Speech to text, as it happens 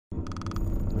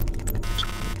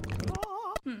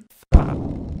Hi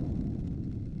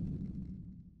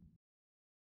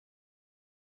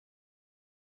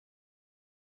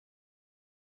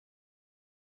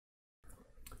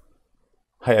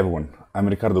everyone, I'm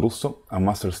Riccardo Russo, a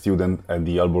master's student at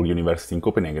the Aalborg University in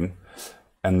Copenhagen,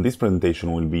 and this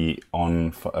presentation will be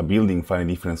on building finite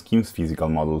difference schemes physical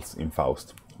models in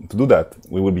Faust. To do that,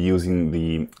 we will be using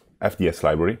the FDS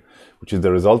library, which is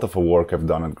the result of a work I've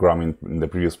done at Graham in the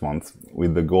previous months,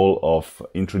 with the goal of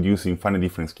introducing finite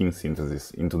difference scheme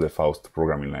synthesis into the Faust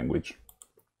programming language.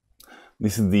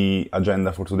 This is the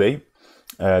agenda for today.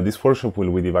 This workshop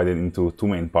will be divided into two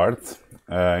main parts.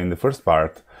 In the first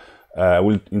part,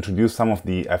 we'll introduce some of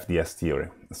the FDS theory.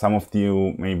 Some of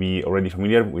you may be already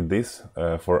familiar with this,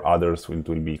 for others it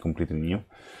will be completely new.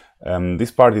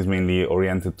 This part is mainly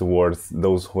oriented towards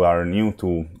those who are new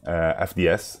to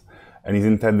FDS and is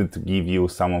intended to give you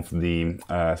some of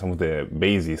the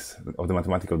basis of the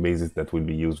mathematical basis that will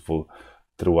be useful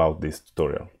throughout this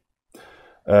tutorial.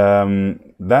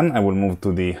 Then I will move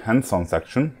to the hands-on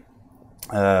section.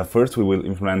 First we will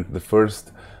implement the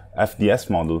first FDS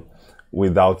model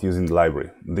without using the library.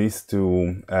 This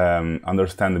to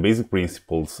understand the basic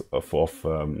principles of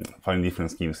finite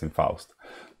difference schemes in Faust.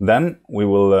 Then we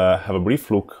will have a brief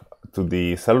look to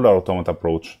the cellular automata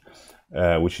approach,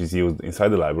 which is used inside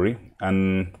the library,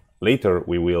 and later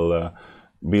we will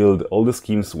build all the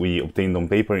schemes we obtained on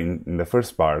paper in the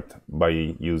first part by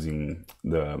using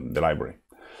the library.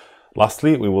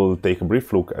 Lastly, we will take a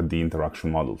brief look at the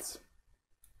interaction models.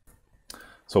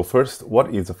 So first,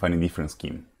 what is a finite difference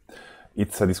scheme?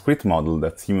 It's a discrete model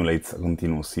that simulates a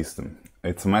continuous system.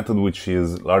 It's a method which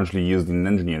is largely used in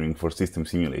engineering for system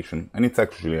simulation, and it's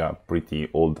actually a pretty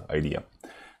old idea.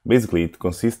 Basically, it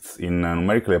consists in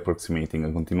numerically approximating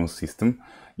a continuous system,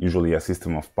 usually a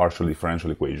system of partial differential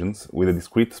equations, with a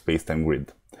discrete space-time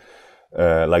grid,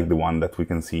 like the one that we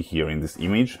can see here in this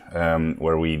image,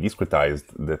 where we discretized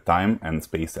the time and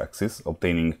space axis,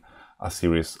 obtaining a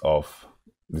series of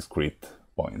discrete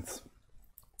points.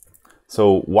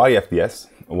 So why FDS?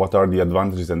 What are the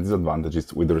advantages and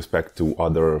disadvantages with respect to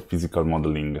other physical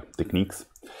modeling techniques?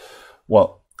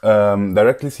 Well,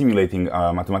 directly simulating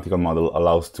a mathematical model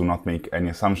allows to not make any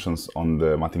assumptions on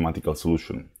the mathematical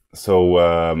solution.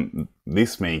 So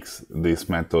this makes this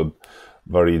method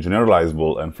very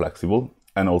generalizable and flexible,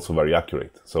 and also very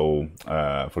accurate. So,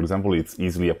 for example, it's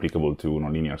easily applicable to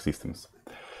nonlinear systems.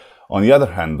 On the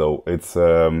other hand, though, it's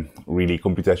really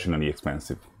computationally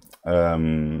expensive.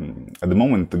 At the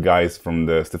moment, the guys from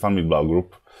the Stefan Milblau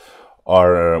group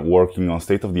are working on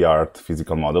state-of-the-art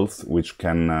physical models which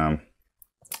can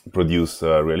produce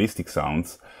realistic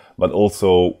sounds, but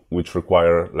also which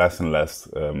require less and less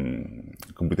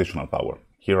computational power.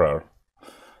 Here are a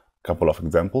couple of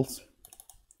examples.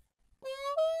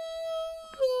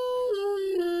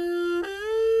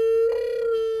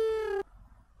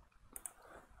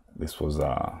 This was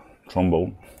a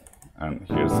trombone, and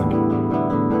here's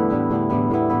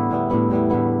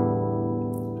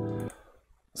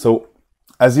So,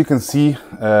 as you can see,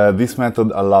 this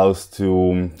method allows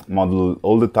to model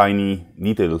all the tiny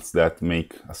details that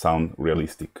make a sound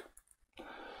realistic.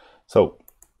 So,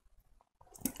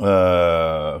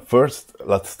 first,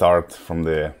 let's start from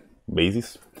the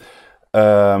basis.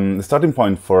 The starting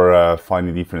point for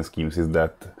finite difference schemes is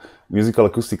that musical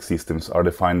acoustic systems are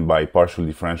defined by partial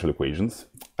differential equations,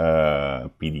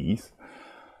 PDEs,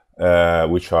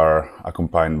 which are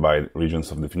accompanied by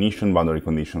regions of definition, boundary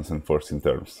conditions, and forcing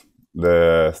terms.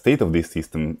 The state of this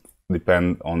system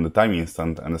depends on the time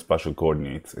instant and the spatial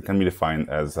coordinates. It can be defined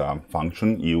as a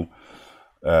function u,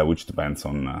 which depends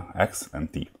on x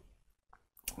and t.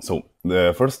 So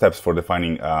the first steps for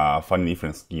defining a finite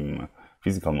difference scheme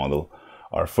physical model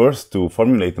are first to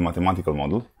formulate a mathematical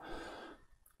model.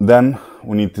 Then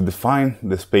we need to define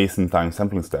the space and time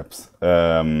sampling steps,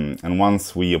 and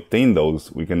once we obtain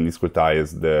those, we can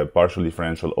discretize the partial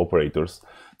differential operators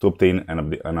to obtain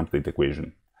an update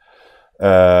equation.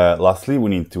 Lastly,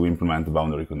 we need to implement the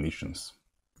boundary conditions.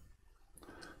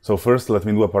 So first, let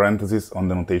me do a parenthesis on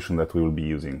the notation that we will be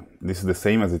using. This is the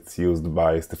same as it's used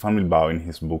by Stefan Milblau in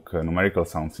his book Numerical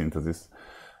Sound Synthesis,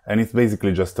 and it's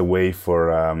basically just a way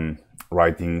for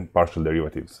writing partial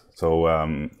derivatives.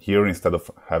 So here, instead of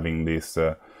having this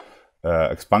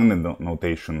expanded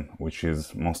notation, which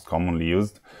is most commonly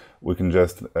used, we can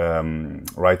just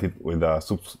write it with a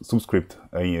subscript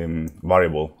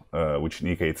variable, which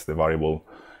indicates the variable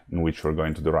in which we're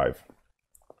going to derive.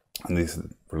 And this is,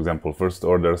 for example, first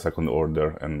order, second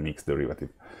order, and mixed derivative.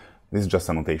 This is just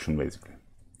a notation, basically.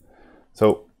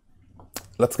 So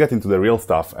let's get into the real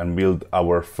stuff and build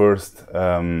our first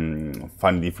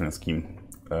finite difference scheme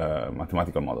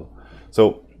mathematical model.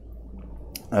 So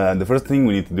The first thing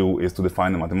we need to do is to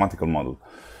define the mathematical model.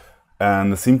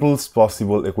 And the simplest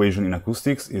possible equation in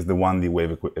acoustics is the 1D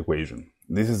wave equation.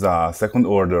 This is a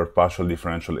second-order partial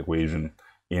differential equation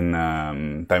in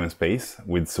time and space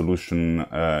with solution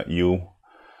u,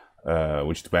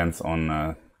 which depends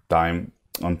on time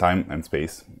and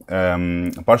space.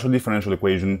 A partial differential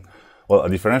equation, well, a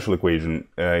differential equation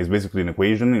is basically an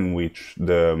equation in which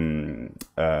the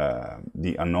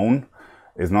unknown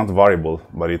is not a variable,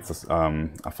 but it's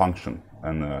a function.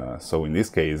 And so in this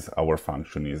case, our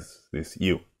function is this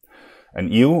u.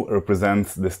 And u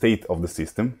represents the state of the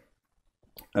system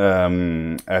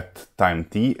at time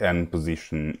t and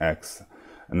position x.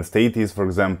 And the state is, for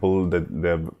example,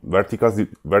 the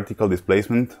vertical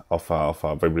displacement of a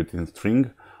vibrating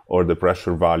string, or the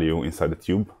pressure value inside the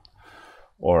tube,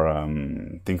 or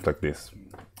things like this.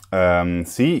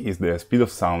 C is the speed of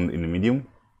sound in the medium.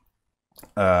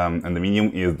 And the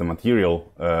medium is the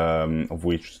material of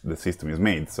which the system is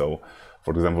made. So,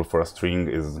 for example, for a string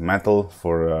is metal,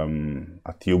 for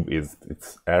a tube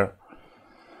it's air.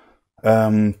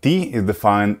 T is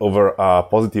defined over a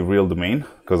positive real domain,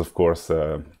 because of course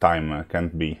time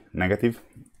can't be negative.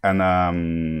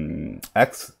 And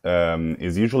x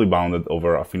is usually bounded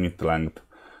over a finite length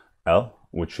L,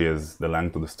 which is the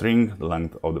length of the string, the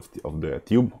length of the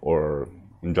tube, or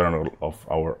in general of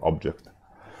our object.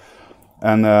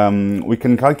 And we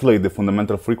can calculate the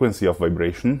fundamental frequency of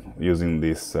vibration using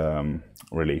this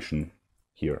relation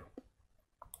here.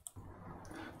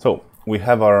 So we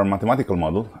have our mathematical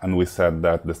model, and we said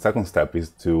that the second step is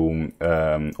to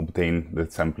obtain the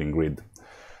sampling grid.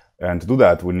 And to do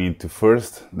that, we need to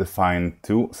first define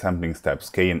two sampling steps,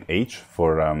 k and h,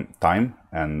 for time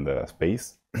and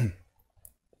space.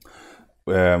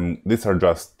 These are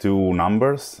just two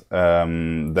numbers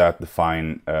that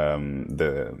define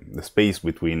the space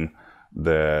between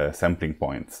the sampling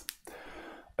points.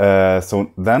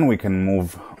 So then we can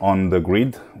move on the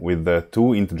grid with the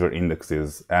two integer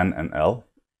indexes n and l.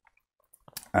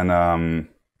 And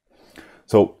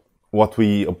so what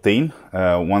we obtain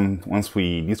once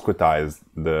we discretize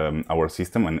our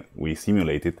system and we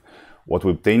simulate it, what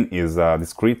we obtain is a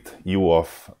discrete u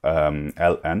of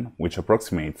Ln, which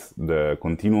approximates the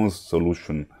continuous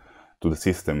solution to the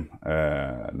system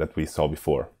that we saw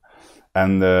before.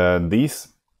 And this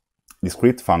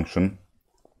discrete function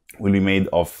will be made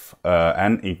of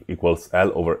n equals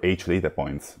L over h data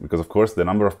points, because of course the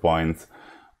number of points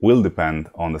will depend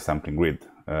on the sampling grid.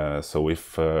 So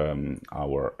if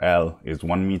our L is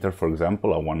 1 meter, for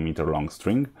example, a 1 meter long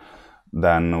string,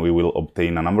 then we will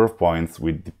obtain a number of points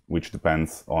which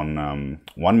depends on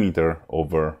 1 meter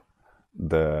over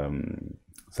the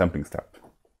sampling step.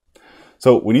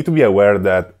 So we need to be aware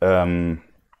that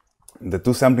the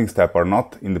two sampling steps are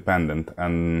not independent,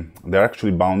 and they're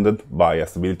actually bounded by a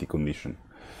stability condition.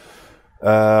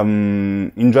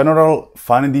 In general,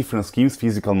 finite difference schemes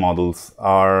physical models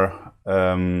are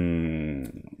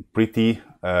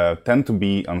tend to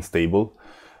be unstable.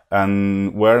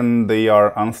 And when they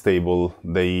are unstable,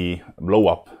 they blow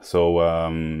up. So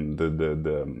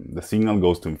the signal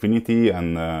goes to infinity,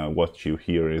 and what you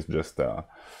hear is just a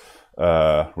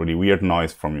really weird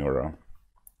noise from your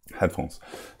headphones.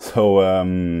 So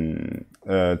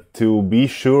to be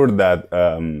sure that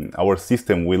our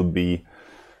system will be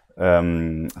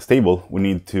stable, we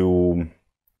need to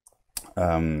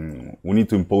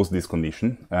impose this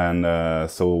condition, and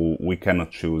so we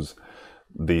cannot choose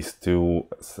these two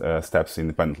steps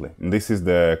independently. And this is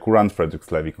the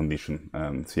Courant-Friedrichs-Levy condition,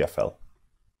 CFL.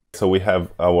 So we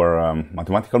have our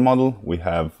mathematical model, we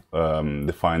have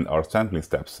defined our sampling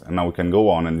steps, and now we can go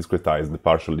on and discretize the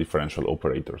partial differential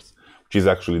operators, which is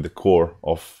actually the core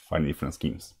of finite difference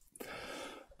schemes.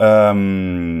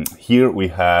 Here we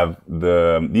have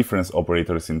the difference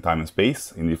operators in time and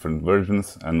space in different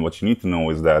versions, and what you need to know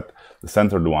is that the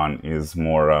centered one is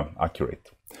more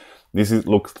accurate. This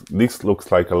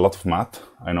looks like a lot of math,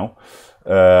 I know,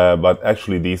 but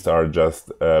actually these are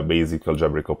just basic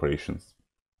algebraic operations.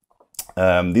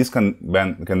 These can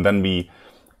then be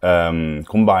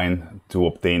combined to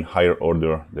obtain higher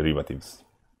order derivatives.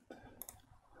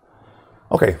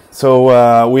 Okay,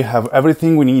 so we have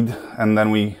everything we need, and then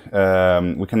we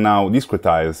can now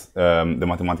discretize the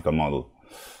mathematical model.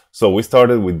 So we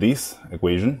started with this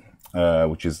equation,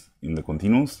 which is in the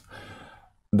continuous.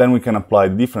 Then we can apply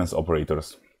difference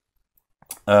operators.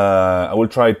 I will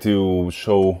try to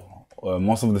show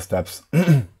most of the steps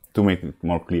to make it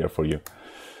more clear for you.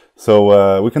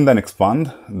 So we can then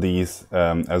expand these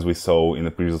as we saw in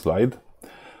the previous slide,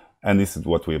 and this is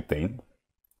what we obtain.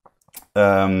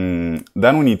 Then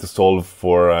we need to solve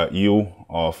for u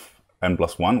of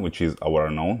n+1, which is our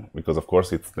unknown, because of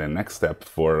course it's the next step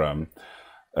for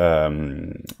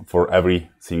every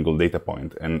single data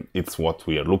point, and it's what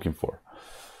we are looking for.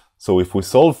 So if we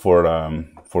solve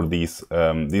for this,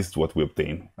 this is what we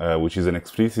obtain, which is an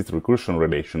explicit recursion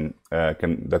relation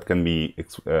that can be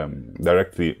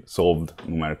directly solved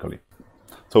numerically.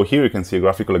 So here you can see a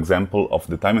graphical example of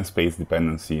the time and space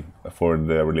dependency for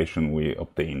the relation we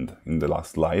obtained in the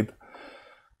last slide.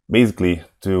 Basically,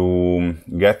 to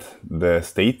get the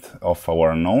state of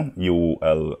our unknown,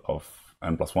 UL of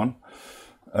n+1,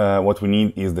 what we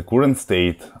need is the current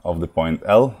state of the point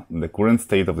L, the current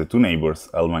state of the two neighbors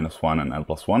L-1 and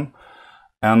L+1,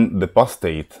 and the past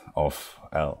state of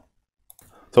L.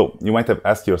 So you might have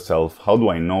asked yourself, how do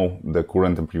I know the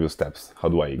current and previous steps? How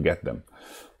do I get them?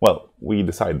 Well, we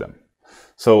decide them.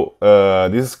 So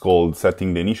this is called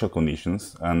setting the initial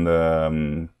conditions,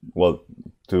 and well,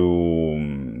 to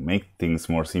make things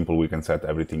more simple, we can set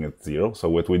everything at 0. So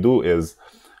what we do is,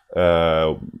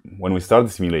 when we start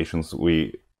the simulations,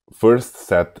 we first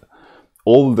set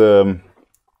all the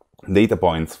data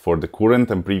points for the current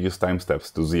and previous time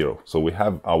steps to 0. So we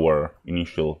have our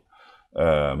initial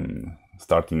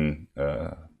starting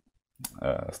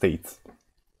states.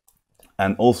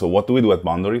 And also, what do we do at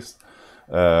boundaries?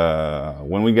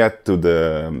 When we get to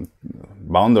the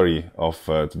boundary of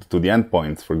to the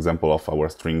endpoints, for example, of our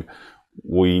string,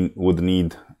 we would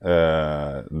need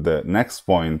the next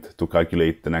point to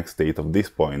calculate the next state of this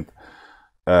point,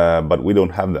 but we don't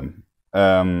have them.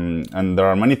 And there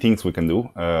are many things we can do.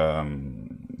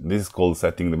 This is called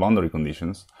setting the boundary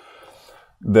conditions.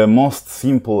 The most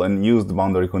simple and used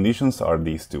boundary conditions are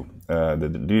these two, the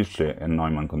Dirichlet and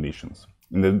Neumann conditions.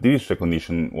 In the Dirichlet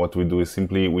condition, what we do is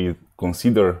simply we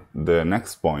consider the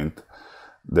next point,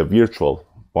 the virtual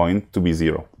point, to be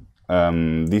 0.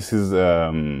 This is,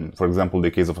 for example,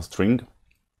 the case of a string,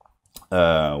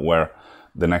 where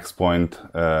the next point,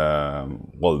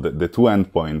 well, the two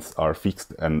endpoints are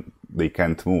fixed and they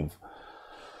can't move.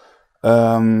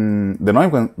 The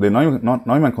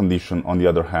Neumann condition, on the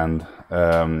other hand,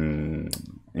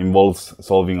 involves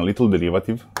solving a little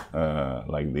derivative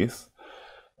like this.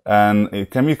 And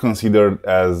it can be considered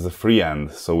as a free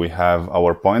end. So we have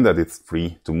our point that it's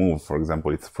free to move. For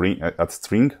example, it's free at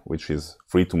string, which is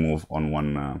free to move on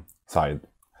one side.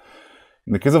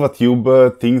 In the case of a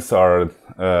tube, things are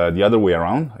the other way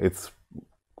around. It's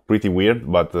pretty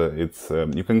weird, but it's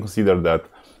you can consider that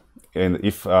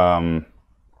if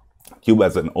tube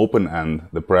has an open end,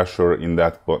 the pressure in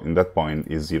that point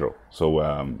is 0.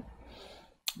 So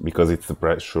because it's the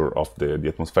pressure of the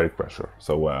atmospheric pressure.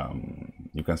 So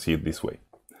you can see it this way.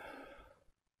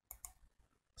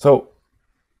 So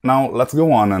now let's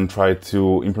go on and try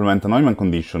to implement a Neumann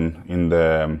condition in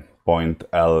the point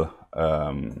L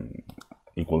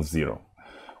equals 0.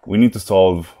 We need to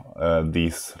solve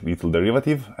this little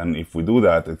derivative, and if we do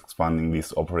that, expanding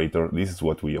this operator, this is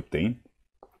what we obtain.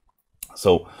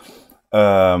 So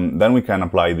then we can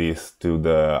apply this to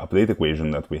the update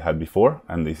equation that we had before,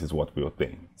 and this is what we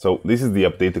obtain. So this is the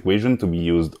update equation to be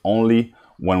used only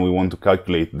when we want to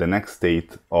calculate the next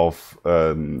state of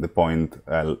the point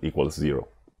L equals 0.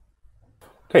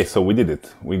 Okay, so we did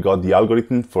it. We got the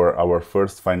algorithm for our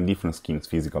first finite difference schemes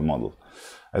physical model.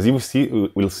 As you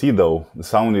will see though, the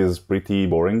sound is pretty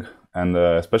boring, and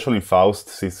especially in Faust,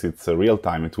 since it's real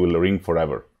time, it will ring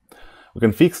forever. We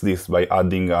can fix this by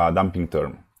adding a damping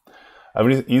term.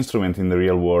 Every instrument in the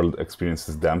real world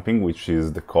experiences damping, which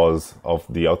is the cause of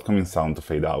the outcoming sound to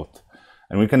fade out.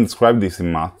 And we can describe this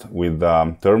in math with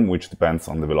a term which depends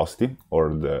on the velocity,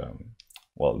 or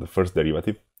the first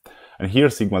derivative. And here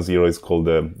sigma 0 is called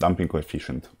the damping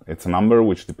coefficient. It's a number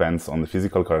which depends on the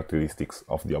physical characteristics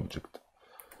of the object.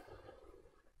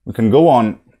 We can go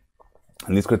on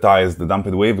and discretize the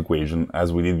damped wave equation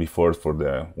as we did before for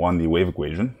the 1D wave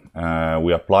equation.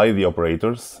 We apply the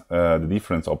operators, the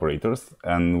difference operators,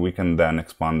 and we can then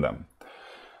expand them.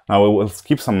 Now we will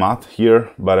skip some math here,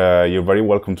 but you're very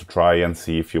welcome to try and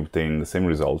see if you obtain the same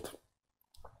result.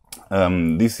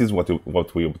 This is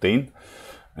what we obtain,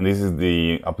 and this is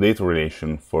the update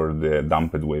relation for the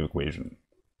damped wave equation.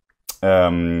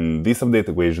 This update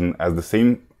equation has the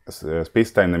same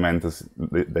space-time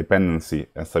dependency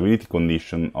and stability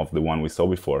condition of the one we saw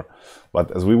before,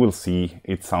 but as we will see,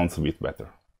 it sounds a bit better.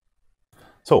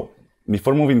 So,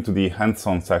 before moving to the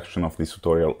hands-on section of this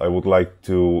tutorial, I would like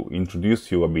to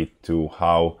introduce you a bit to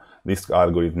how these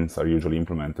algorithms are usually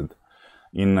implemented.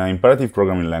 In imperative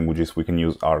programming languages, we can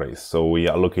use arrays. So we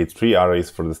allocate 3 arrays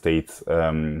for the states,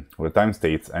 for the time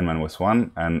states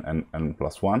n-1 and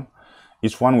n+1.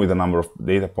 Each one with a number of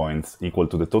data points equal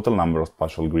to the total number of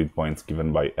spatial grid points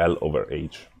given by L over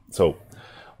H. So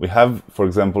We have, for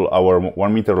example, our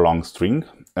 1 meter long string,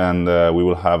 and we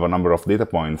will have a number of data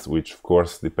points, which of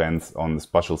course depends on the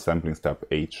spatial sampling step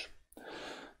h.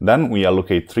 Then we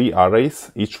allocate 3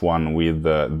 arrays, each one with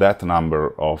that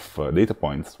number of data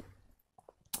points.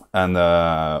 And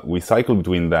we cycle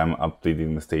between them,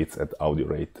 updating the states at audio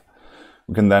rate.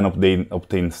 We can then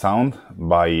obtain sound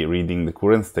by reading the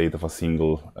current state of a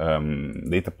single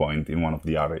data point in one of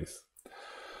the arrays.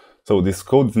 So this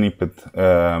code snippet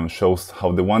shows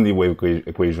how the 1D wave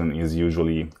equation is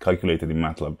usually calculated in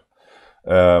MATLAB.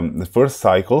 The first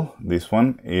cycle, this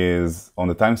one, is on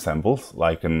the time samples,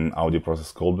 like an audio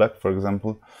process callback, for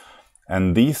example.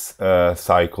 And this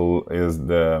cycle is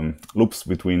the loops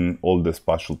between all the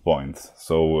spatial points.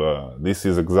 So this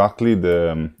is exactly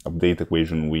the update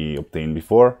equation we obtained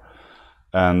before.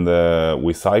 And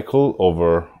we cycle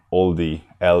over all the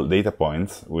L data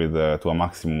points with to a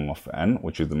maximum of n,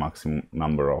 which is the maximum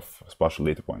number of spatial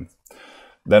data points.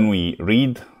 Then we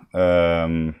read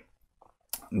the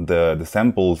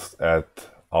samples at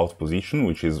out position,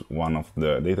 which is one of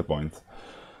the data points.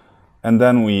 And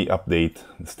then we update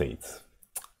the states.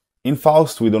 In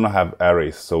Faust, we don't have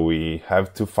arrays, so we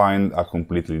have to find a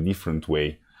completely different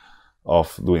way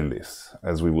of doing this,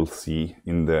 as we will see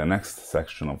in the next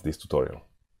section of this tutorial.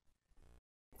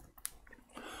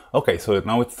 Okay, so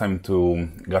now it's time to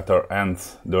get our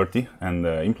hands dirty and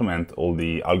implement all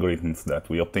the algorithms that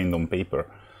we obtained on paper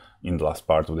in the last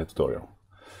part of the tutorial.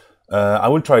 I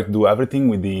will try to do everything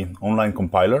with the online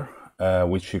compiler,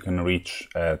 which you can reach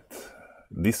at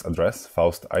this address,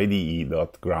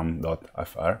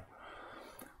 faustide.gram.fr,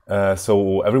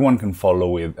 so everyone can follow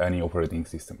with any operating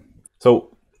system.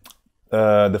 So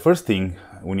the first thing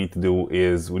we need to do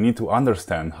is we need to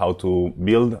understand how to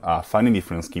build a finite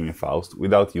difference scheme in Faust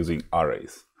without using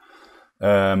arrays.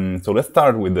 So let's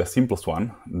start with the simplest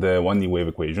one, the 1D wave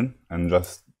equation, and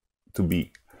just to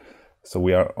be so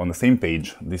we are on the same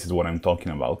page, this is what I'm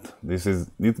talking about. This was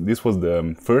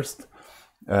the first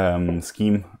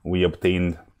scheme we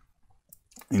obtained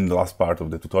in the last part of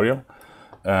the tutorial,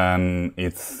 and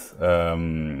it's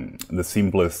the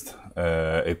simplest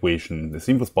equation, the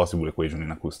simplest possible equation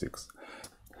in acoustics.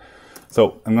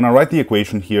 So I'm going to write the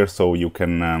equation here so you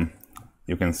can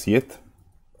see it.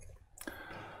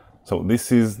 So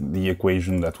this is the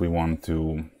equation that we want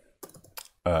to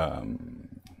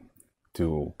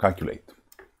calculate.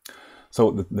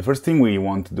 So the first thing we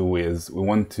want to do is we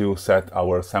want to set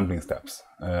our sampling steps.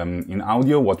 In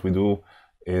audio, what we do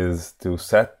is to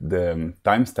set the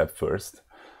time step first,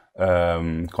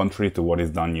 contrary to what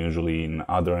is done usually in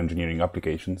other engineering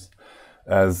applications,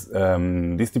 as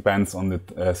this depends on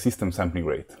the system sampling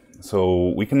rate.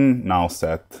 So we can now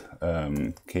set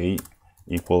k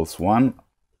equals 1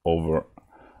 over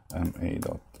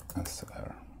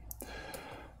ma.sr.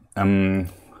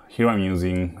 Here I'm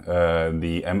using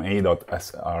the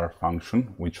ma.sr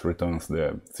function, which returns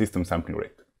the system sampling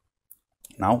rate.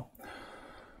 Now,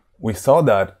 we saw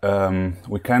that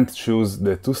we can't choose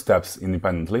the two steps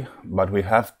independently, but we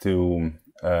have to,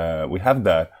 let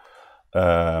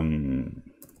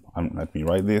me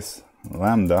write this,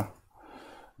 lambda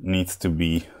needs to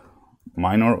be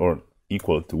minor or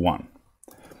equal to 1.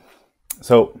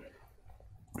 So,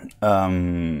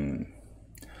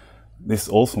 this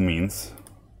also means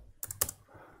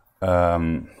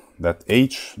that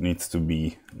h needs to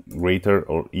be greater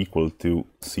or equal to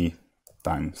c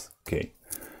times k.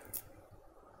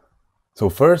 So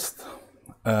first,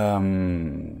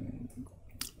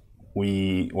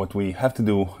 what we have to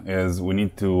do is we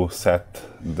need to set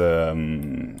the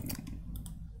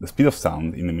speed of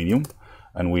sound in the medium,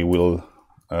 and we will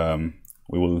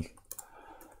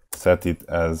set it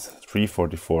as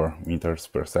 344 meters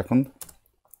per second,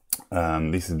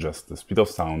 and this is just the speed of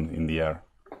sound in the air.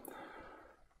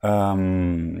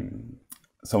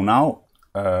 So now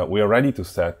we are ready to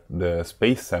set the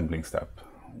space sampling step.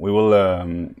 We will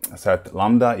set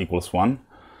lambda equals 1,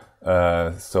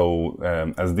 as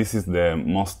this is the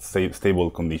most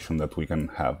stable condition that we can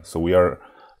have. So we are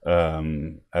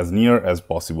as near as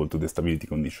possible to the stability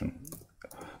condition.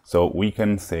 So we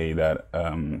can say that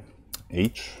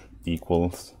h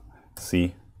equals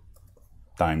c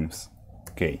times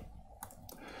k.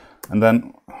 And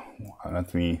then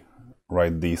let me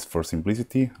write this for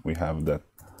simplicity. We have that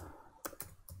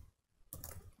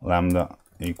lambda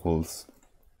equals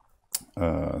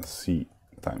c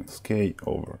times k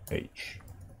over h.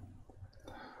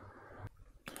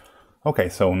 Okay,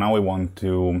 so now we want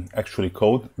to actually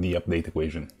code the update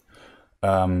equation.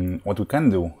 What we can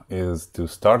do is to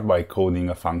start by coding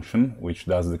a function which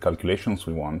does the calculations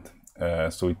we want.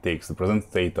 So it takes the present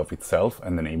state of itself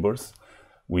and the neighbors,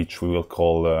 which we will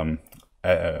call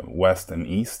west and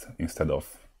east instead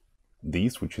of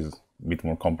these, which is a bit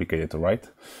more complicated to write,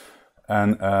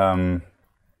 and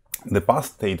the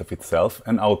past state of itself,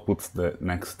 and outputs the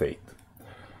next state.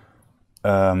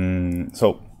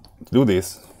 So to do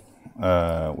this,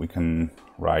 we can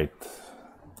write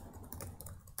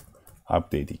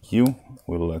update EQ.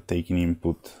 We'll take in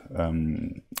input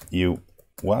U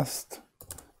west,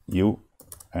 U,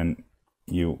 and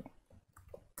U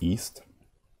east.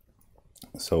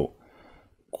 So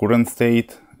current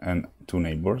state and two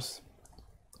neighbors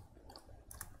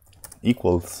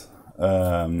equals,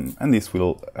 and this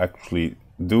will actually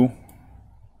do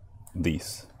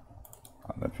this.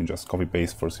 Let me just copy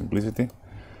paste for simplicity.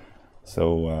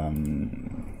 So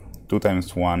 2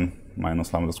 times 1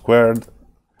 minus lambda squared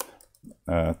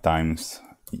times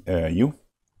U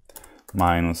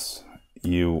minus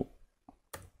U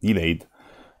delayed.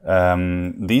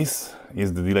 This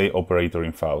is the delay operator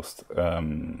in Faust.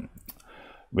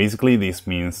 Basically, this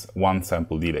means one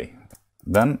sample delay.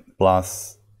 Then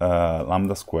plus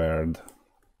lambda squared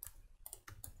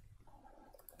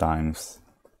times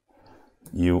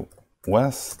U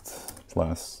west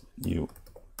plus U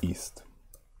east.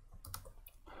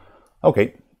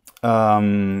 Okay,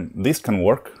 this can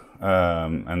work,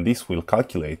 and this will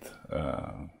calculate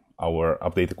our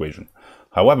update equation.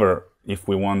 However, if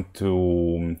we want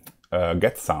to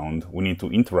get sound, we need to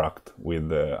interact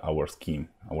with our scheme,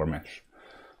 our mesh.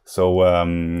 So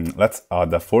let's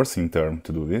add a forcing term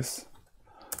to do this.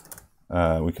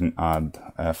 We can add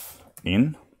f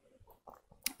in,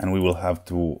 and we will have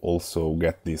to also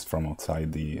get this from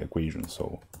outside the equation.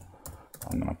 So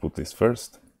I'm gonna put this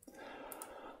first.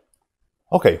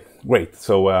 Okay, great.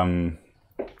 So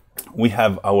we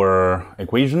have our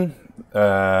equation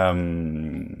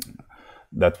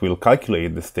that will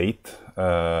calculate the state,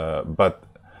 but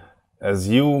as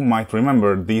you might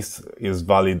remember, this is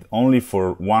valid only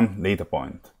for one data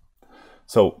point.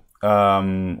 So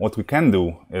what we can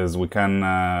do is we can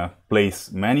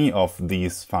place many of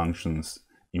these functions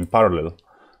in parallel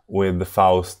with the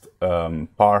Faust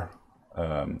par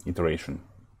iteration,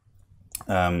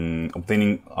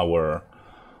 obtaining our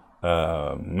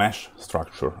mesh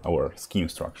structure, our scheme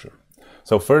structure.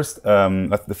 So first,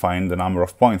 let's define the number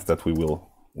of points that we will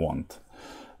want.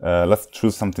 Let's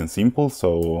choose something simple.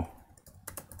 So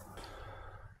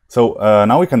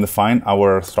now we can define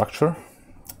our structure.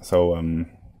 So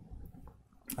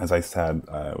as I said,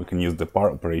 we can use the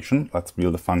par operation. Let's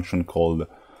build a function called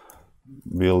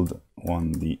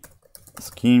build1d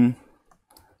scheme.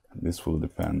 This will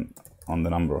depend on the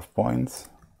number of points.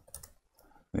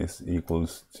 This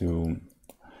equals to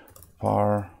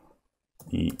par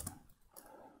e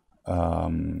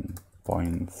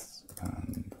points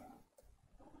and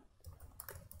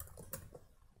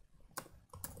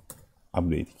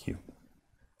update EQ.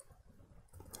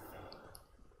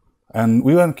 And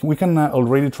we can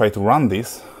already try to run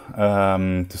this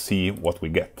to see what we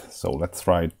get. So let's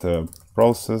write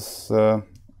process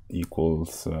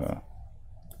equals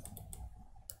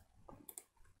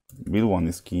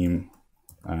build1d scheme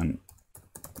and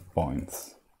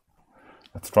points.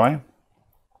 Let's try.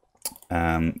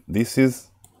 And this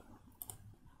is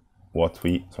what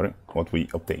we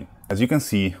obtain. As you can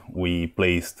see, we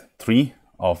placed 3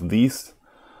 of these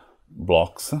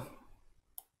blocks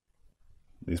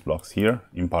here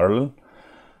in parallel.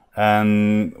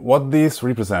 And what these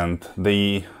represent,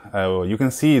 you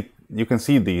can see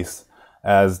this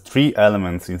as 3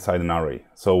 elements inside an array.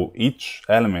 So each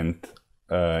element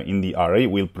in the array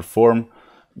will perform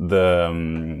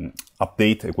the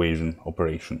update equation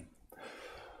operation.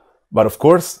 But of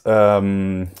course,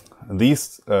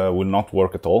 this will not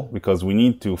work at all, because we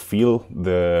need to fill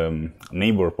the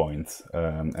neighbor points.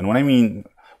 And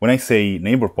when I say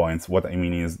neighbor points, what I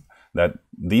mean is that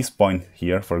this point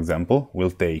here, for example,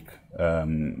 will take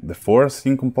the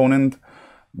forcing component,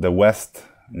 the west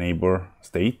neighbor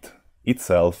state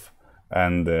itself,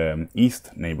 and the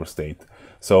east neighbor state.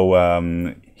 So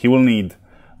he will need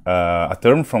a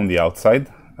term from the outside,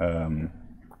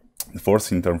 the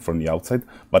forcing term from the outside,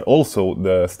 but also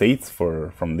the states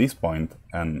from this point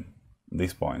and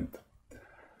this point.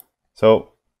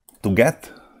 So to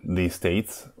get these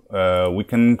states, we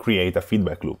can create a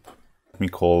feedback loop. Let me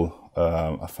call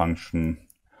a function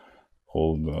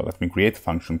called, let me create a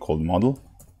function called model.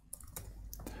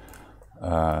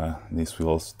 This will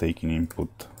also take in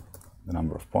input the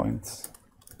number of points.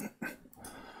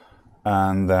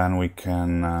 And then we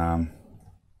can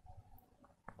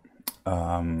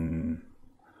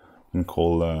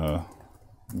call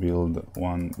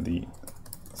build1d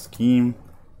scheme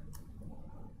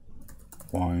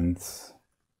points,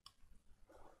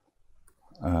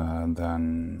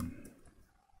 then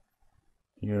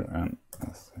here and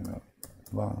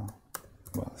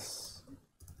bus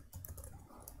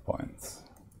points,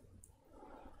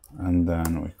 and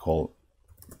then we call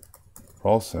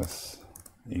process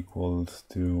equals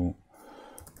to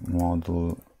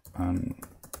model and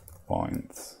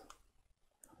points.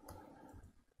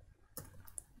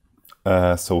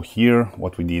 So here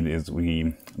what we did is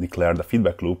we declared a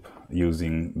feedback loop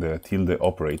using the tilde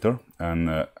operator,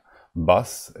 and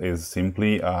bus is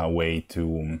simply a way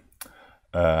to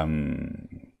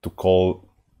call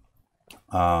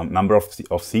number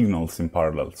of signals in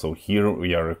parallel. So here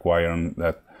we are requiring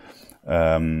that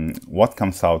what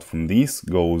comes out from this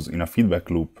goes in a feedback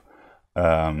loop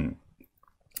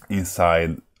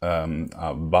inside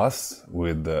a bus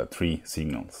with 3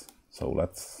 signals. So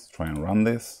let's try and run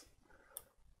this.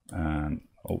 And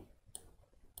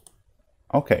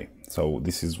okay, so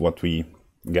this is what we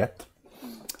get.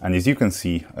 And as you can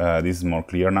see, this is more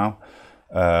clear now.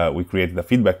 We created a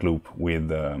feedback loop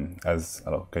with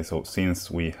okay, so since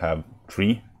we have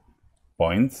 3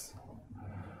 points,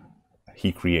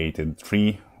 he created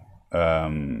 3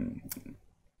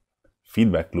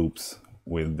 feedback loops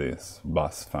with this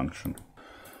bus function.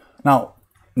 Now,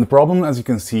 the problem, as you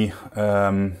can see,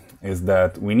 is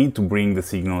that we need to bring the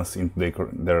signals into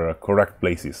their correct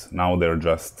places. Now they're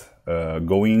just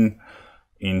going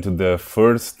into the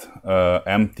first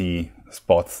empty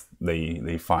spots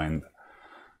they find.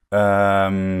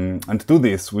 And to do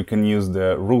this, we can use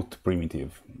the route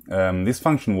primitive. This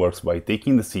function works by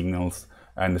taking the signals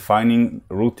and defining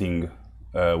routing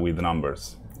with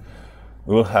numbers.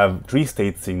 We will have 3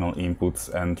 state signal inputs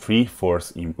and 3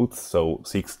 force inputs, so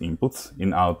 6 inputs.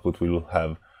 In output, we will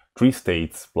have 3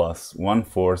 states plus 1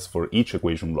 force for each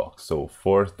equation block. So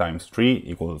 4 times 3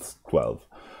 equals 12.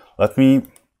 Let me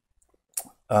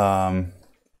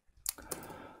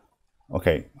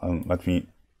let me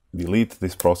delete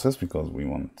this process because we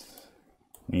won't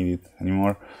need it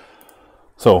anymore.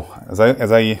 So as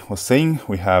I was saying,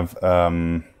 we have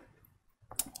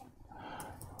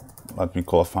let me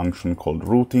call a function called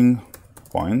routing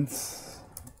points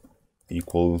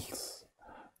equals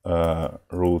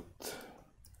route.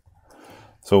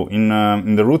 So in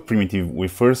the route primitive, we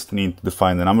first need to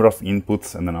define the number of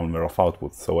inputs and the number of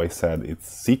outputs. So I said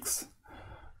it's 6,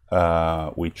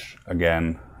 which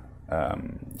again,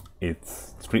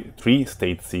 it's 3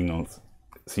 state signal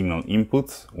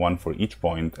inputs, 1 for each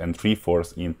point, and 3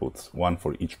 force inputs, 1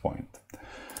 for each point.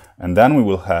 And then we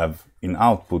will have in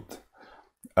output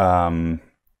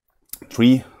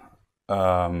 3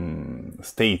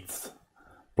 states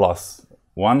plus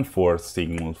 1 force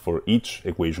signal for each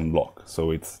equation block,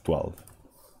 so it's 12.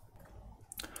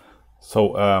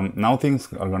 So now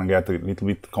things are going to get a little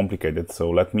bit complicated, so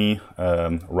let me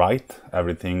write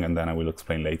everything and then I will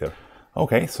explain later.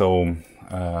 Okay, so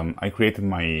I created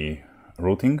my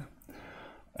routing,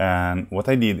 and what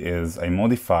I did is I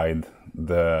modified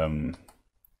the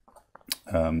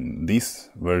this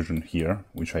version here,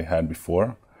 which I had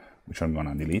before, which I'm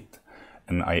gonna delete,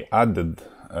 and I added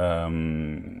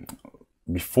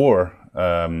before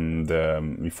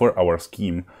our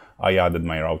scheme, I added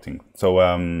my routing. So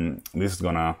this is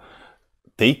gonna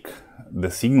take the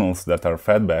signals that are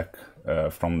fed back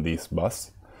from this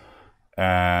bus,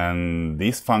 and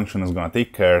this function is gonna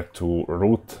take care to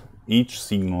route each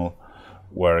signal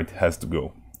where it has to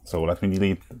go. So let me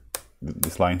delete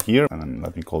this line here, and then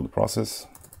let me call the process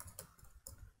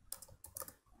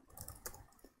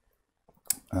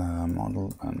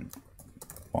model and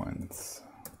points.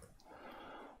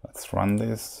 Let's run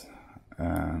this,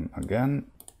 and again,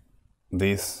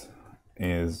 this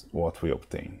is what we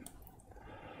obtain.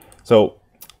 So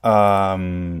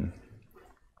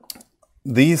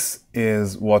this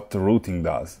is what the routing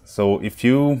does. So if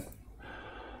you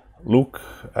look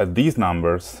at these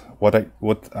numbers, what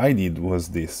I did was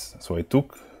this. So I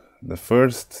took the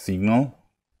first signal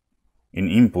in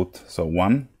input, so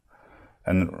 1,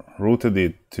 and routed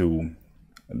it to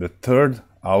the third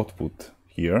output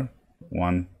here,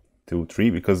 1, 2, 3,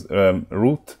 because the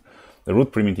root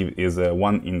primitive is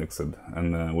 1 indexed,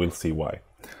 and we'll see why.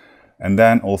 And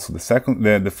then also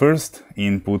the first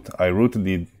input, I routed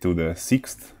it to the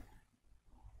 6th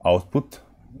output,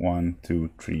 1, 2,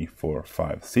 3, 4,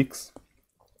 5, 6,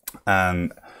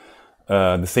 and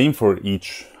the same for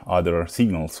each other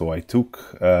signal. So I took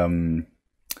the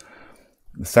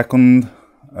second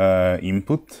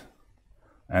input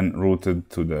and routed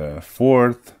to the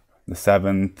 4th, the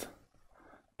 7th,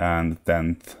 and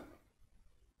 10th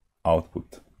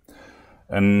output,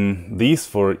 and these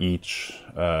for each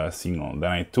signal.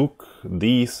 Then I took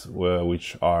these,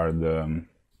 which are the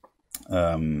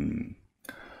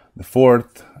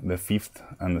 4th, the 5th,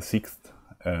 and the 6th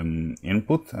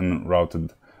input and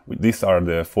routed. These are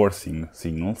the forcing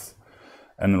signals,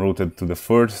 and routed to the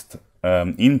first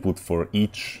input for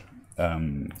each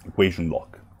equation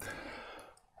block.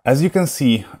 As you can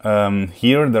see,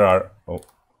 here there are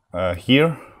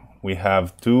here we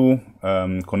have two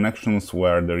connections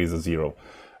where there is a 0.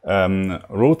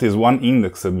 Root is one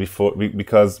indexed before,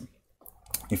 because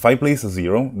if I place a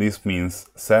 0, this means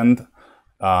send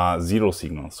a 0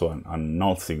 signal, so a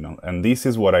null signal, and this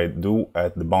is what I do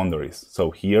at the boundaries.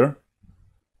 So here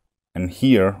and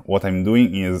here, what I'm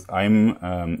doing is I'm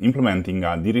implementing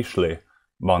a Dirichlet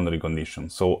boundary condition.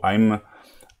 So I'm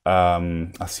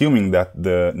assuming that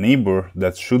the neighbor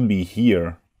that should be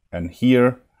here and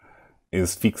here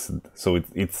is fixed. So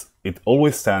it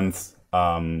always sends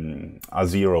a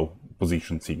 0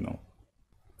 position signal.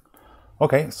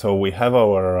 Okay, so we have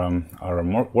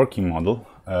our working model,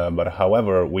 but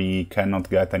however we cannot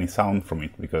get any sound from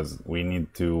it because we need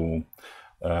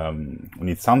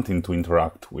something to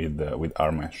interact with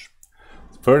our mesh.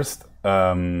 First,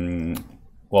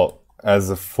 well, as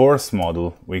a force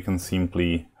model, we can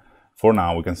simply, for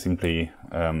now, we can simply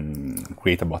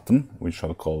create a button, which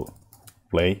I'll call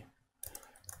play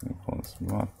equals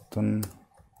button,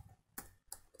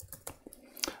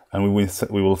 and we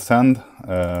will send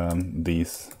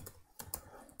this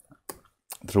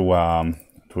through an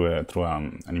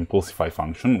impulsify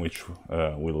function, which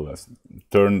will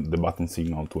turn the button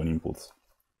signal to an impulse.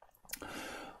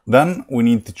 Then we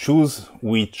need to choose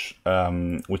which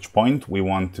point we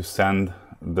want to send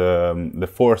the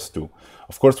force to.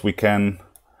 Of course, we can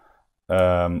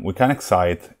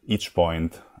excite each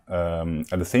point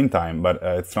at the same time, but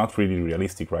it's not really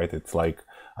realistic, right? It's like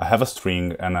I have a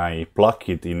string and I pluck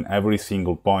it in every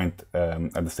single point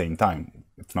at the same time.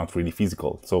 It's not really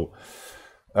physical. So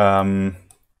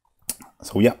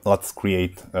yeah, let's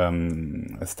create.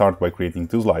 Let's start by creating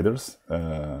two sliders,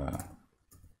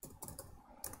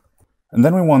 and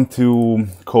then we want to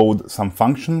code some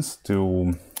functions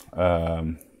to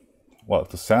well,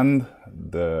 to send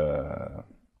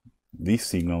this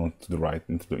signal to the right,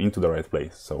 into the right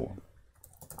place. So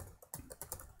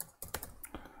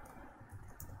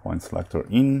point selector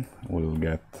in will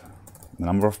get the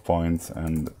number of points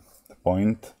and the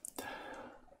point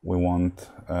we want,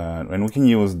 and we can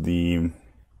use the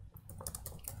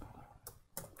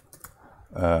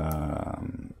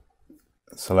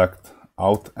select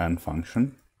out n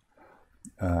function,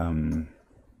 and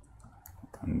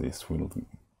this will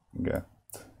get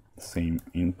the same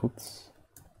inputs.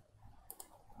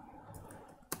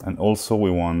 And also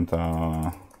we want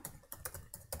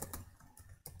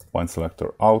point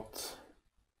selector out,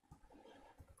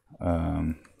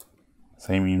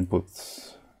 same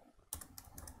inputs,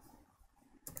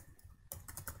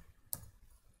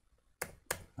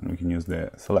 and we can use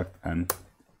the select n.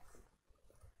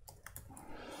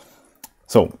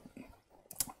 So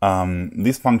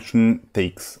this function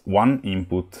takes one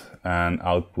input and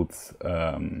outputs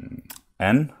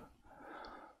n.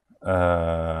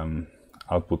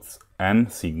 Outputs n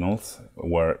signals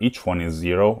where each one is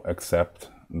 0 except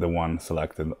the one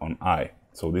selected on I.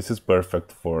 So this is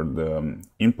perfect for the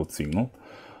input signal,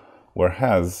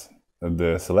 whereas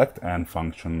the select n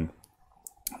function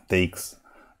takes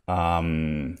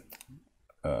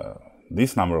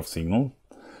this number of signals,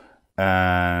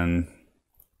 and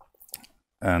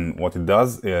what it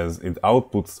does is it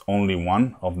outputs only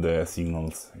one of the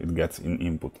signals it gets in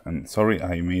input. And sorry,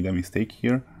 I made a mistake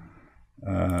here.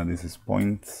 This is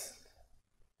points,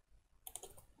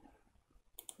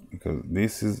 because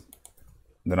this is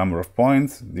the number of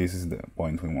points, this is the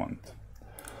point we want.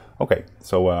 Okay,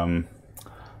 so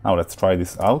now let's try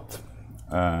this out.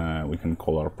 We can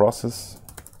call our process.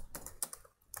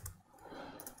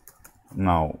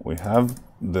 Now we have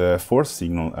the force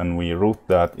signal and we route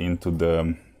that into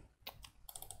the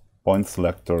point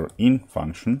selector in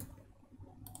function,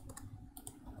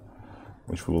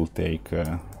 which we will take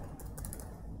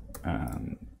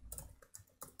and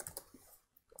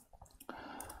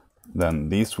then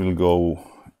this will go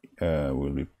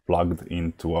will be plugged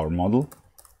into our model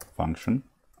function,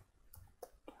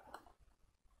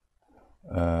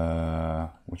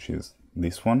 which is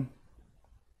this one,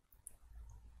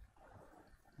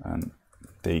 and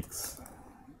takes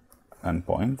n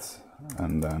points,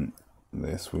 and then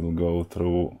this will go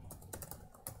through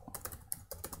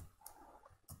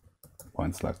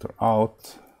point selector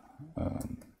out,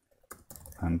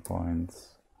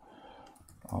 endpoints,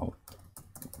 out,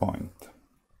 point.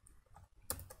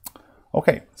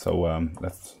 Okay, so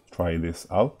let's try this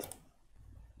out.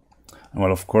 And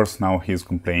well, of course, now he's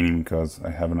complaining because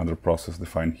I have another process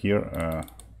defined here.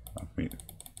 Let me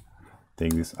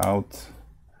take this out,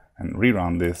 and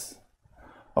rerun this.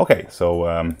 Okay, so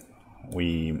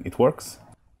it works.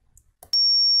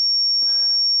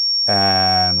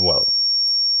 And well,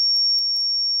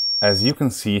 as you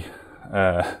can see,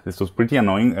 this was pretty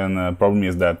annoying, and the problem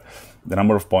is that the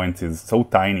number of points is so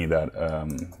tiny that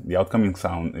the outcoming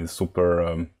sound is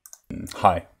super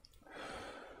high.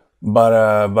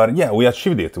 But yeah, we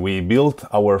achieved it. We built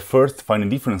our first finite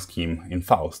difference scheme in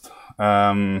Faust.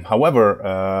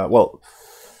 However, well,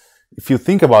 if you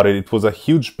think about it, it was a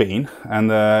huge pain.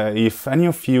 And if any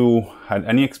of you had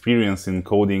any experience in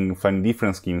coding finite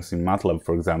difference schemes in MATLAB,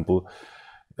 for example,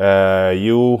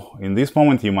 in this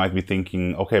moment you might be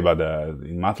thinking, okay, but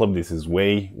in MATLAB this is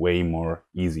way more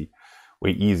easy,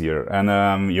 way easier.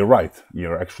 And you're right.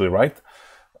 You're actually right.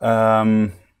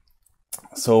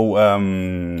 So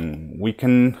we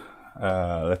can,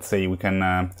 let's say, we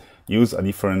can use a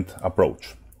different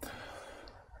approach.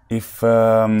 If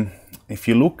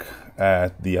you look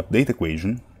at the update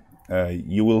equation,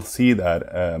 you will see that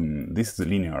this is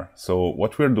linear. So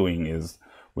what we're doing is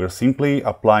we're simply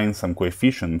applying some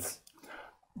coefficients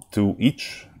to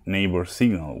each neighbor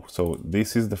signal. So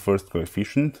this is the first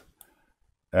coefficient,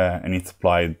 and it's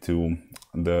applied to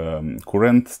the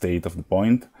current state of the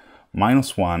point.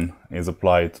 -1 is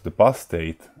applied to the past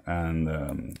state, and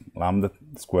lambda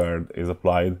squared is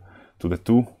applied to the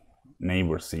two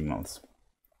neighbor signals.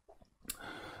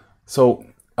 So,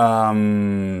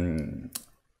 and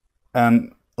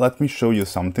let me show you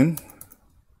something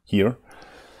here.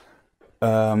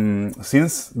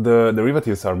 Since the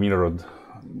derivatives are mirrored,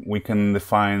 we can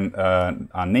define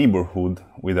a neighborhood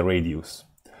with a radius.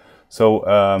 So,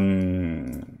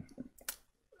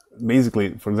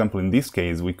 basically, for example, in this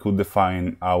case, we could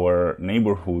define our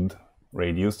neighborhood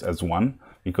radius as 1,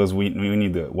 because we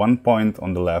need 1 point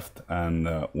on the left and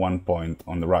 1 point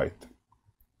on the right.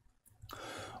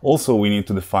 Also, we need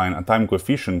to define a time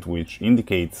coefficient which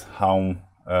indicates how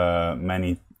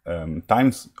many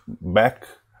times back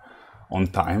on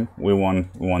time we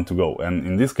want to go. And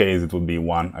in this case, it would be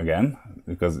 1 again,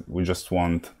 because we just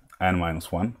want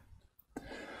n-1.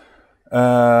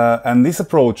 And this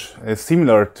approach is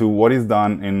similar to what is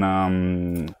done in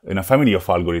a family of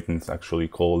algorithms, actually,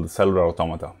 called cellular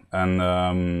automata.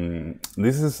 And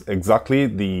this is exactly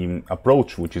the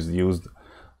approach which is used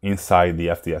inside the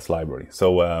FDS library.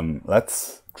 So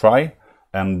let's try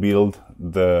and build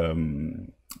the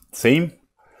same,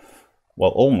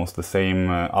 well, almost the same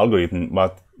algorithm,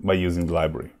 but by using the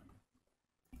library.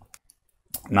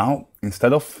 Now,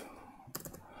 instead of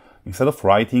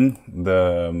writing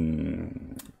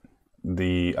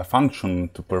a function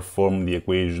to perform the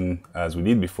equation as we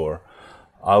did before,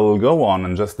 I will go on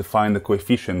and just define the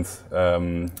coefficients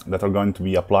that are going to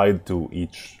be applied to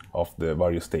each of the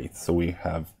various states. So we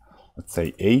have, let's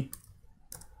say, A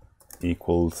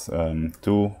equals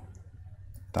 2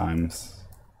 times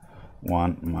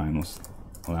 1 minus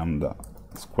lambda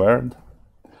squared.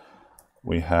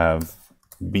 We have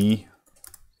B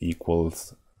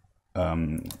equals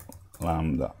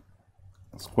lambda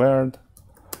squared,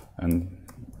 and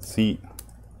C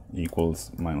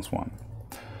equals -1.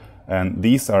 And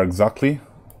these are exactly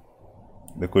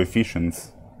the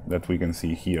coefficients that we can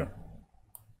see here.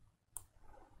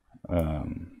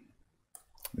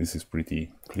 This is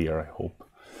pretty clear, I hope.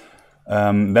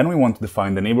 Then we want to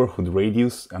define the neighborhood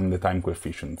radius and the time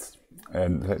coefficients.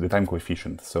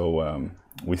 So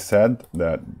we said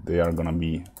that they are going to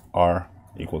be R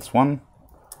equals 1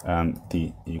 and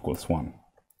T equals 1.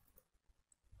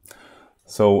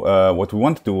 So what we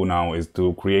want to do now is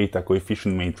to create a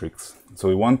coefficient matrix. So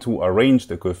we want to arrange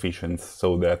the coefficients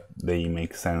so that they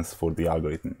make sense for the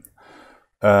algorithm.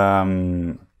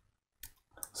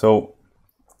 So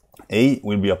A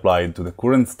will be applied to the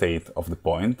current state of the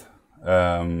point,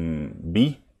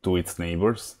 B to its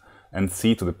neighbors, and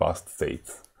C to the past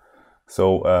states.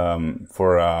 So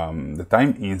for the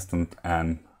time instant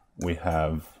n, we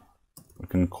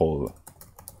can call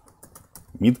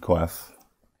midcoef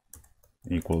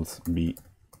equals B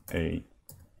A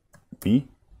B,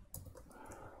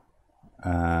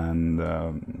 and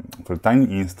for time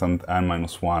instant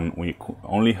n-1, we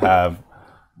only have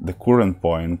the current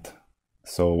point,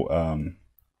 so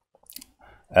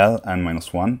L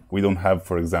n-1. We don't have,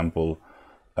 for example,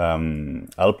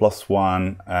 L plus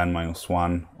 1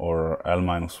 n-1 or L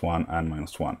minus 1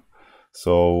 n-1.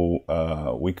 So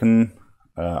we can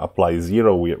apply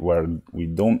 0 where we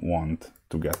don't want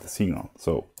to get the signal.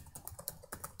 So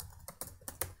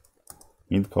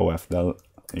midcoef del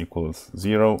equals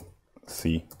 0,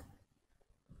 C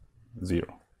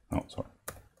 0. No, sorry,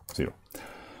 0.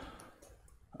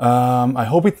 I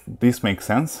hope this makes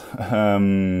sense.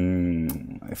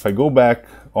 If I go back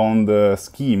on the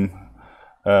scheme,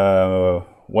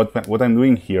 what I'm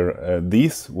doing here,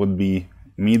 this would be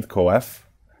mid coef.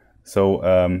 So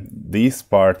this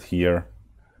part here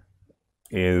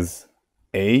is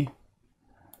A,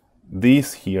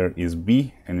 this here is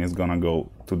B, and it's gonna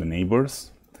go to the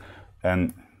neighbors,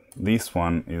 and this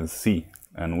one is C,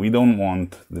 and we don't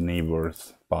want the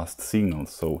neighbors passed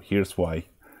signals, so here's why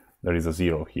there is a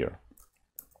 0 here.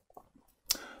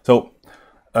 So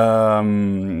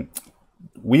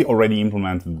we already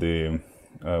implemented the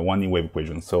 1D wave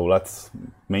equation, so let's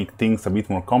make things a bit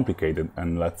more complicated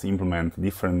and let's implement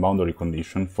different boundary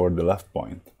condition for the left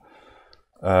point.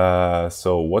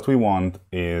 So what we want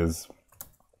is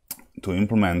to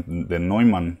implement the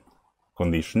Neumann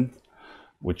condition,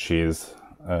 which is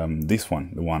this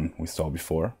one, the one we saw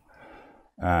before.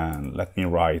 And let me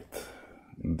write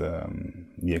the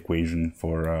equation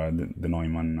for the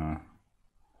Neumann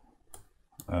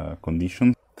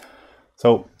condition.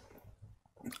 So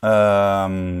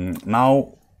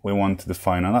now we want to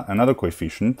define another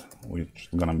coefficient, which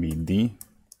is gonna be d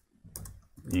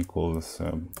equals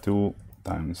 2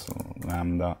 times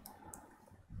lambda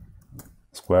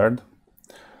squared,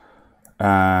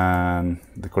 and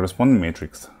the corresponding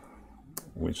matrix,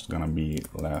 which is gonna be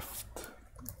left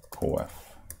coef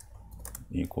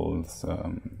equals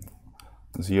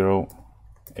 0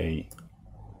 a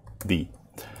d.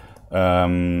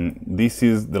 This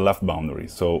is the left boundary,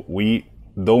 so we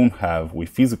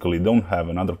physically don't have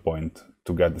another point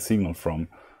to get the signal from.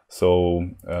 So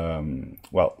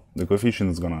well, the coefficient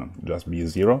is gonna just be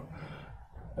 0.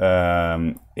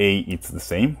 A, it's the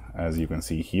same as you can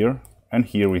see here, and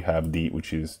here we have d,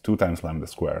 which is 2 times lambda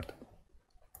squared.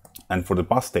 And for the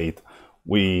past state,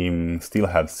 we still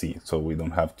have c, so we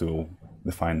don't have to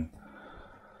define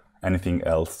anything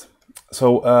else.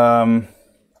 So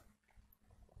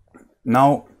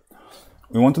now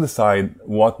we want to decide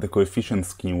what the coefficient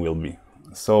scheme will be.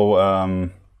 So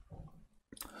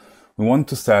we want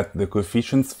to set the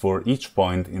coefficients for each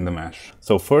point in the mesh.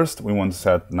 So first we want to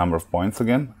set number of points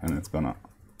again, and it's gonna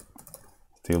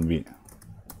still be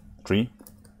 3.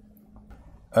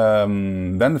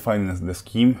 Then defining the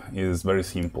scheme is very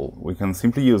simple. We can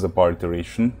simply use a part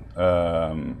iteration,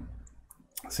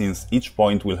 since each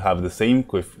point will have the same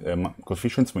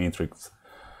coefficients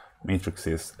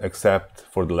matrices except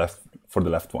for the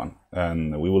left one,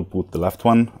 and we will put the left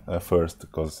one first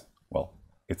because, well,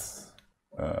 it's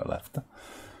left.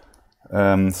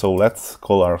 So let's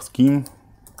call our scheme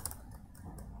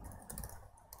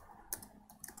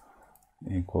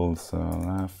equals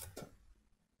left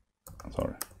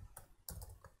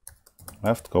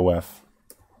coef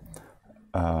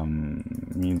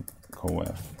mid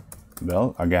coef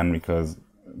del, again because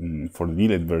for the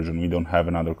delayed version we don't have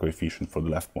another coefficient for the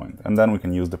left point, and then we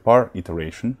can use the par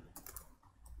iteration.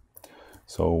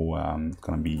 So it's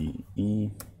gonna be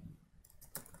e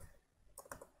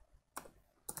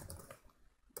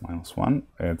minus 1.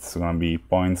 It's gonna be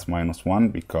points minus 1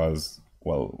 because,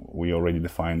 well, we already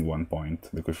defined 1 point,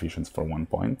 the coefficients for 1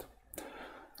 point,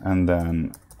 and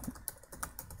then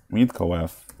mid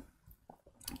coef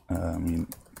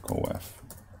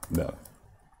del.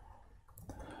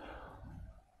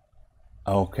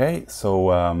 Okay,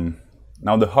 so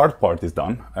now the hard part is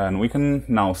done, and we can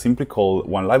now simply call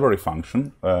one library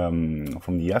function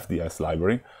from the FDS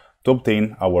library to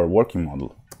obtain our working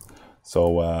model.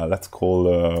 So let's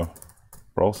call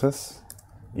process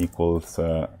equals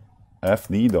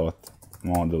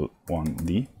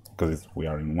fd.model1d, because we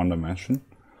are in 1 dimension,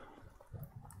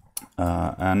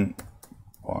 and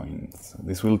points.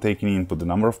 This will take in input the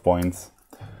number of points,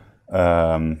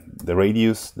 the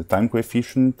radius, the time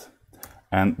coefficient,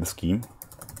 and the scheme.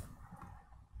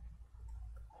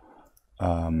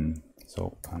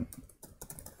 So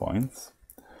points,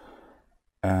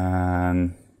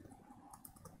 and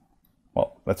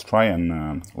well, let's try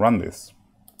and run this.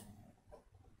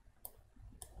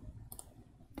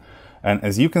 And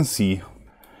as you can see,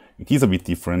 it is a bit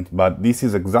different, but this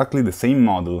is exactly the same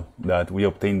model that we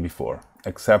obtained before,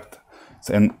 except,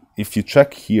 and if you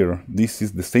check here, this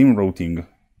is the same routing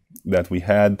that we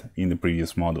had in the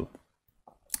previous model,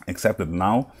 except that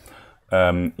now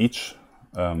each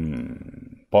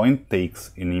point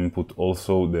takes in input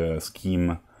also the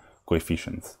scheme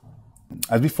coefficients.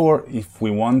 As before, if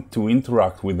we want to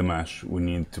interact with the mesh, we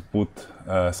need to put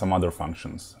some other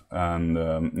functions. And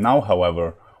now,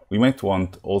 however, we might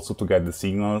want also to get the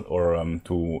signal or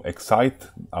to excite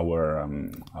our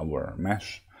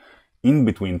mesh in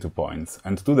between 2 points.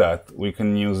 And to do that, we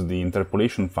can use the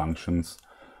interpolation functions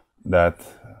that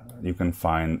you can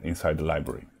find inside the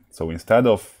library. So instead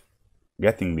of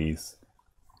getting these,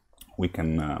 we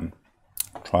can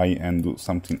try and do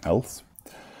something else.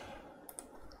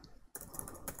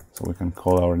 So we can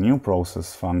call our new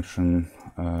process function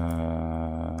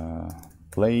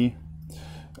play.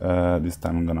 This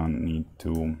time I'm gonna need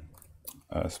to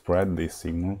spread this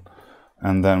signal,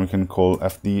 and then we can call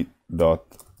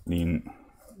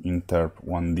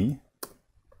fd.interp1d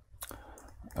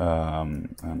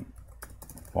and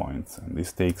points, and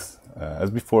this takes,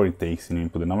 as before, it takes in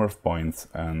input the number of points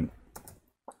and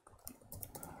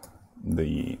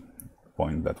the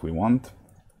point that we want.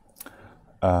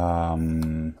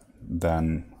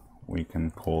 Then we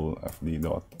can call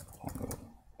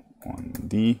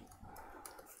fd.1d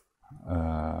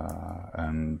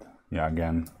and yeah,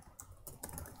 again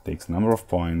takes number of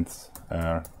points,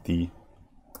 r, t,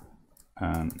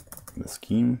 and the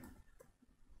scheme.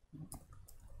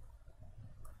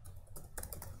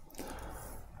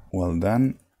 Well,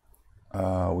 then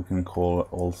we can call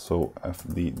also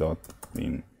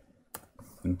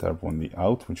fd.interp1d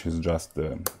out, which is just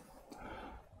the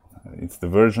it's the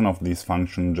version of this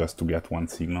function just to get one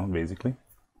signal, basically.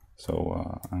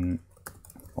 So and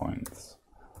points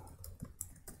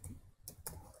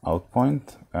out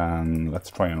point, and let's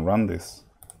try and run this.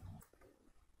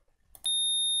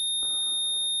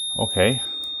 Okay,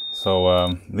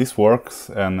 so this works,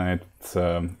 and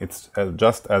it's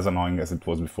just as annoying as it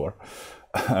was before.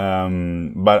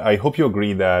 But I hope you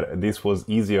agree that this was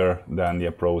easier than the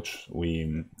approach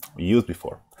we used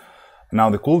before. Now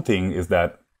the cool thing is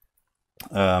that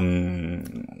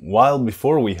while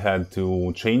before we had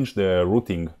to change the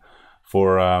routing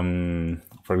for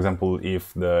example,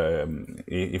 if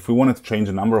we wanted to change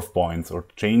the number of points or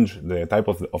change the type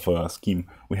of a scheme,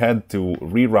 we had to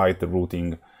rewrite the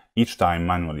routing each time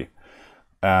manually,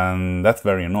 and that's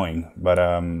very annoying. But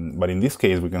in this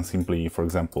case, we can simply, for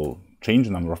example, change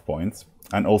the number of points.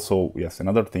 And also, yes,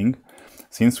 another thing,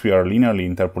 since we are linearly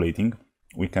interpolating,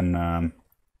 we can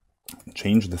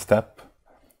change the step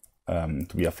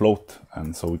to be a float,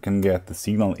 and so we can get the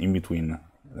signal in between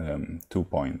 2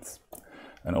 points.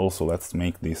 And also, let's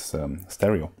make this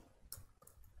stereo.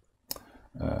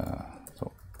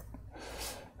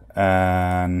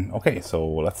 Okay, so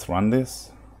let's run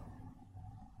this.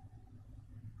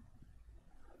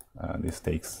 This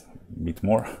takes a bit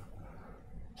more.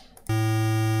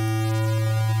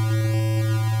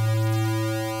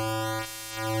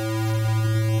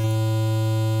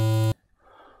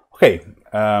 Okay,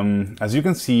 as you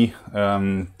can see,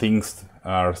 things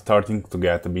are starting to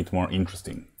get a bit more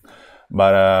interesting.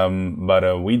 But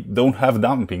we don't have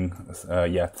damping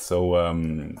yet, so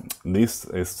this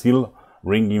is still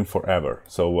ringing forever.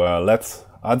 So let's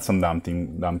add some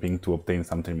damping to obtain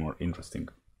something more interesting.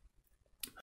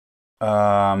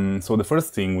 So the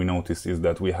first thing we notice is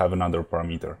that we have another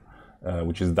parameter,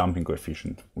 which is damping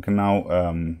coefficient. We can now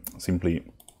simply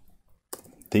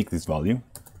take this value,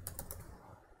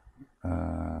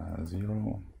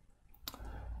 0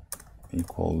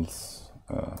 equals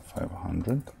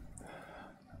 500.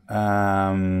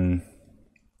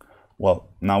 Well,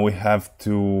 now we have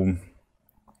to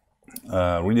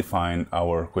redefine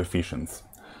our coefficients.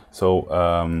 So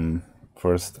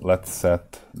first, let's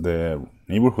set the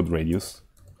neighborhood radius,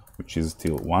 which is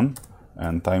still 1,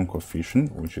 and time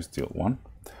coefficient, which is still 1.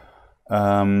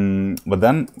 But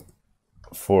then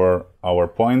for our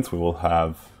points, we will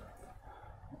have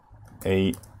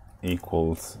a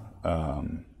equals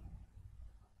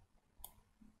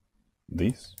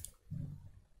this.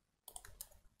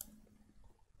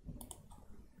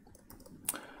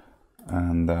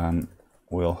 And then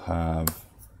we'll have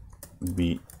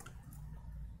b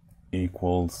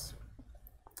equals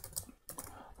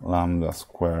lambda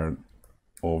squared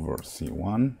over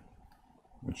c1,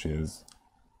 which is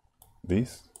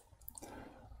this.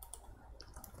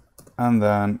 And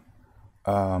then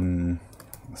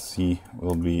c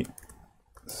will be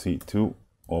c2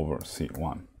 over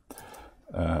c1,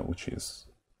 which is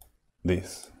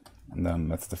this. And then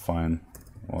let's define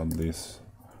what these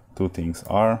two things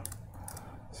are.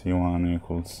 C1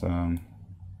 equals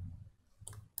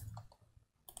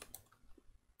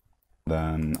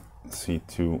then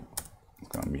C2 is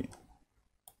going to be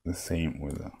the same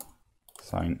with the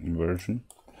sign inversion.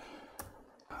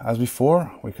 As before,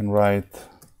 we can write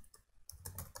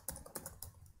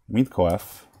mid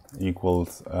coef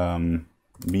equals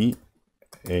B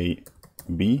A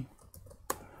B,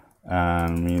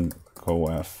 and mid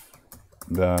coef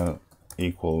the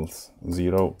equals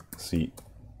 0 C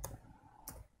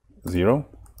 0.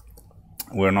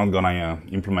 We're not gonna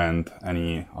implement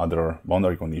any other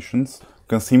boundary conditions. We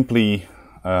can simply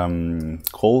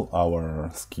call our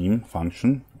scheme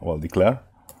function, well, declare,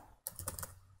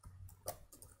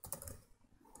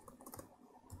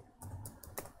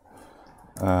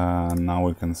 Now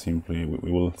we can simply,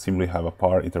 we will simply have a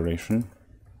par iteration,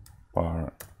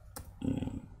 par,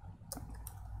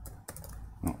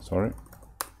 no, sorry,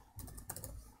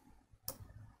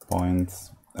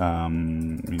 points,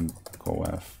 min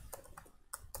coef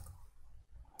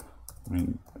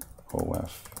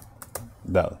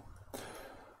del.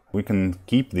 We can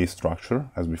keep this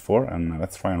structure as before, and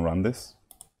let's try and run this.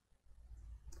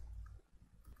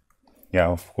 Yeah,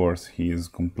 of course, he is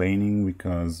complaining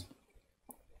because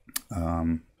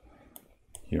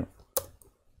here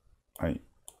I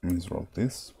miswrote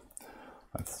this.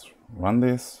 Let's run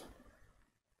this.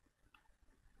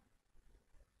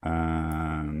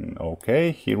 And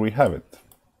okay, here we have it.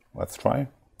 Let's try.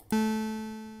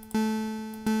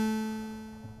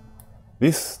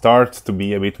 This starts to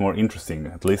be a bit more interesting.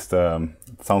 At least it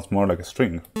sounds more like a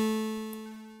string.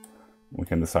 We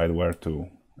can decide where to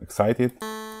excite it.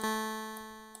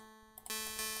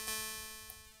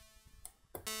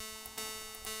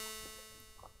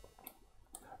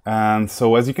 And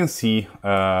so, as you can see,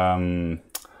 by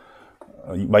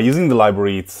using the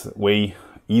library, it's way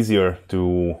easier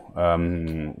to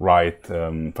write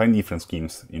fine difference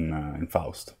schemes in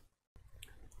Faust.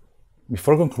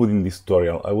 Before concluding this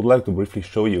tutorial, I would like to briefly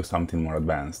show you something more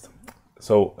advanced.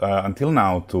 So, until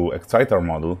now, to excite our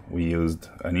model, we used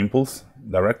an impulse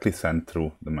directly sent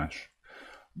through the mesh.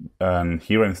 And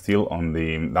here I'm still on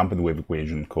the damped wave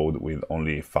equation code with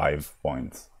only 5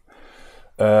 points.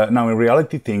 Now, in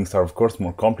reality, things are of course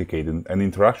more complicated, and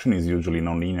interaction is usually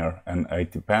nonlinear, and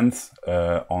it depends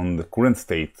on the current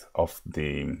state of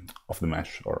the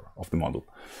mesh or of the model.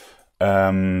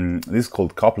 This is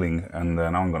called coupling, and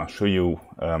now I'm going to show you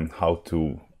how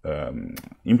to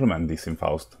implement this in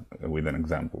Faust with an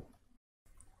example.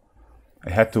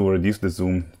 I had to reduce the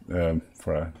zoom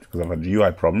because of a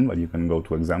GUI problem, but you can go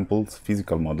to examples,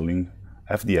 physical modeling,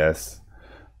 FDS,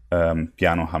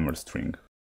 piano hammer string.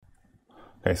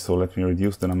 Okay, so let me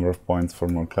reduce the number of points for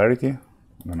more clarity.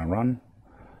 I'm gonna run.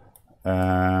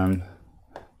 And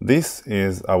this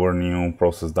is our new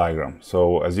process diagram.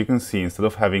 So as you can see, instead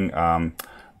of having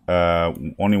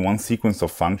only one sequence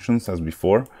of functions as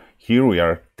before, here we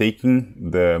are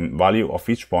taking the value of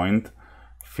each point,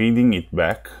 feeding it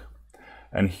back.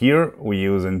 And here we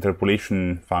use an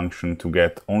interpolation function to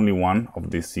get only one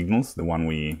of these signals, the one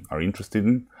we are interested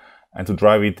in, and to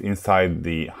drive it inside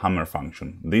the hammer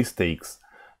function. This takes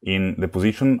in the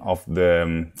position of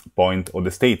the point or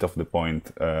the state of the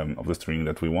point of the string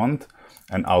that we want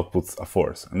and outputs a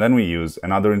force. And then we use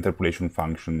another interpolation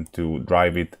function to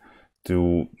drive it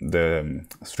to the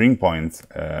string points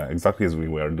exactly as we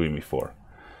were doing before.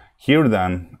 Here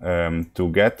then, to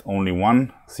get only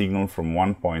one signal from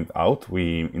one point out,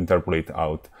 we interpolate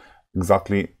out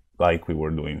exactly like we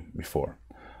were doing before.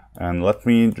 And let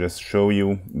me just show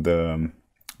you the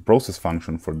process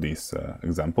function for this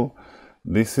example.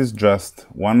 This is just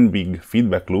one big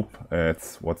feedback loop.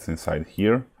 It's what's inside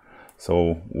here.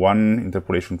 So one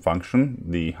interpolation function,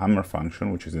 the hammer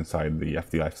function, which is inside the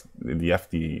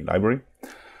FD library.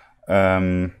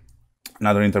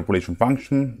 Another interpolation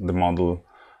function, the model,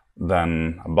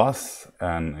 then a bus,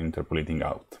 and interpolating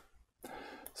out.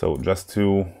 So just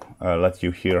to let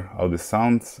you hear how this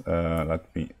sounds,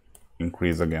 let me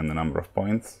increase again the number of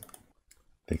points.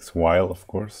 Takes a while, of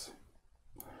course.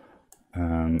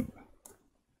 And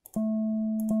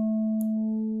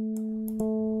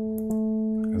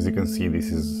as you can see,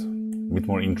 this is a bit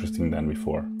more interesting than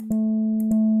before.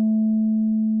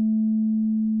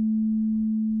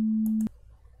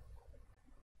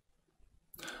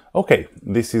 Okay,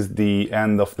 this is the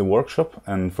end of the workshop,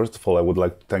 and first of all, I would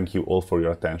like to thank you all for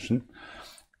your attention.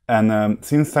 And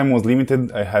since time was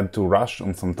limited, I had to rush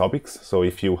on some topics, so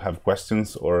if you have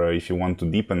questions or if you want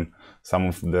to deepen some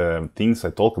of the things I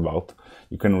talk about,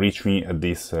 you can reach me at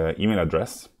this email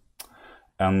address.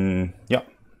 And yeah,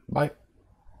 bye.